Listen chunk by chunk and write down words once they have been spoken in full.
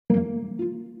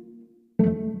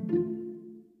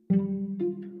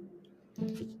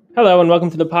Hello and welcome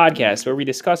to the podcast where we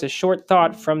discuss a short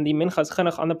thought from the Minchas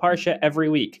Chinuch on the Parsha every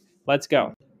week. Let's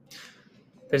go.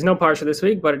 There's no Parsha this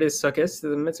week, but it is Sukkot.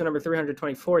 The mitzvah number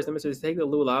 324 is the mitzvah to take the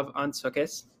Lulav on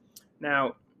Sukkot.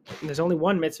 Now, there's only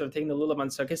one mitzvah of taking the Lulav on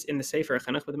Sukkot in the Sefer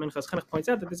Chinuch, but the Minchas Chinuch points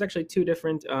out that there's actually two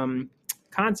different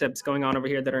concepts going on over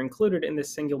here that are included in this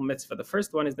single mitzvah. The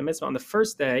first one is the mitzvah on the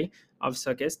first day of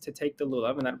Sukkot to take the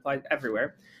Lulav, and that applies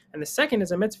everywhere. And the second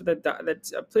is a mitzvah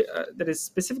that is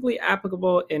specifically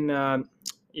applicable in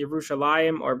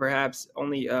Yerushalayim, or perhaps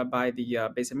only by the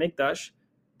Beis Hamikdash,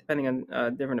 depending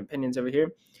on different opinions over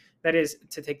here. That is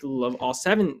to take the Lulav all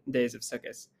 7 days of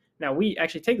Sukkot. Now, we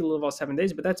actually take the Lulav all 7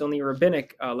 days, but that's only a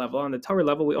rabbinic level. On the Torah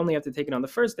level, we only have to take it on the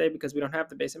first day because we don't have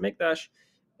the Beis Hamikdash.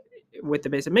 With the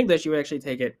Beis Hamikdash, you would actually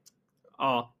take it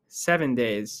all 7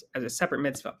 days as a separate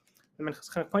mitzvah. The Minchas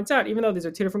Chinuch points out, even though these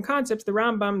are two different concepts, the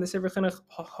Rambam, the Sefer Chinuch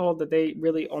hold that they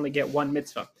really only get one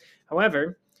mitzvah.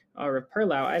 However, Rav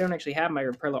Perlau, I don't actually have my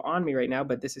Rav Perlau on me right now,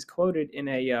 but this is quoted in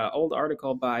a old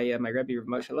article by my Rebbe Rav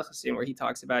Moshe Lechasin, where he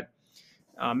talks about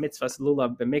mitzvahs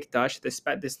Lulav b'mikdash,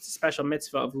 this special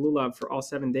mitzvah of Lulav for all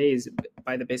 7 days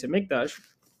by the Beis Hamikdash.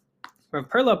 Rav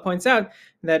Perlau points out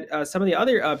that some of the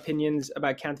other opinions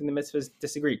about counting the mitzvahs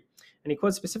disagree. And he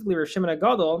quotes specifically Rav Shimon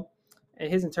HaGadol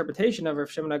and his interpretation of Rav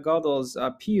Shimon HaGadol's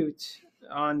piyut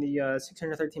on the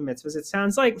 613 mitzvahs. It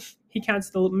sounds like he counts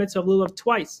the mitzvah of Lulav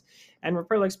twice. And Rav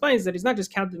Perlau explains that he's not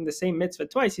just counting the same mitzvah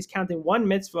twice, he's counting one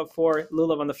mitzvah for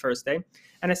Lulav on the first day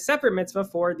and a separate mitzvah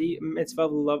for the mitzvah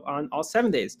of Lulav on all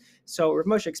 7 days. So Rav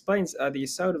Moshe explains the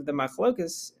yesod of the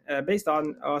machlokas based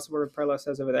on also what Rav Perlau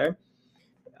says over there.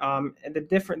 Do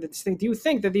you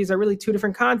think that these are really two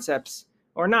different concepts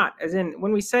or not? As in,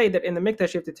 when we say that in the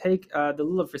Mikdash you have to take the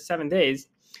Lulav for 7 days,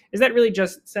 is that really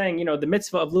just saying, the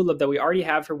mitzvah of Lulav that we already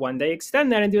have for 1 day,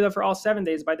 extend that and do that for all 7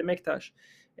 days by the Mikdash?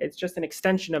 It's just an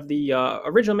extension of the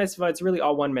original mitzvah. It's really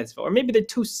all one mitzvah. Or maybe they're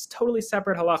two totally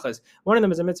separate halachas. One of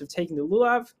them is a mitzvah of taking the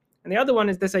Lulav, and the other one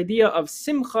is this idea of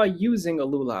simcha using a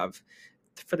Lulav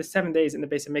for the 7 days in the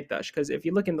Beis Hamikdash. Because if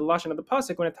you look in the lashon of the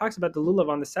pasuk, when it talks about the Lulav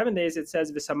on the 7 days, it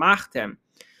says v'samachtem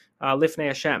lifnei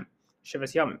Hashem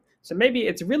shivas yamim. So maybe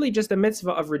it's really just a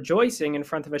mitzvah of rejoicing in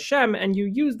front of Hashem, and you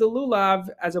use the Lulav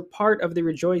as a part of the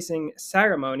rejoicing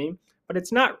ceremony. But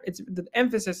it's not. The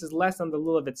emphasis is less on the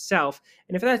Lulav itself.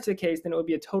 And if that's the case, then it would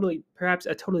be perhaps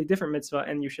a totally different mitzvah,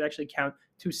 and you should actually count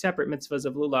two separate mitzvahs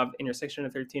of Lulav in your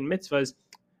 613 mitzvahs.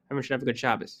 Everyone should have a good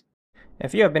Shabbos.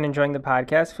 If you have been enjoying the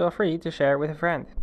podcast, feel free to share it with a friend.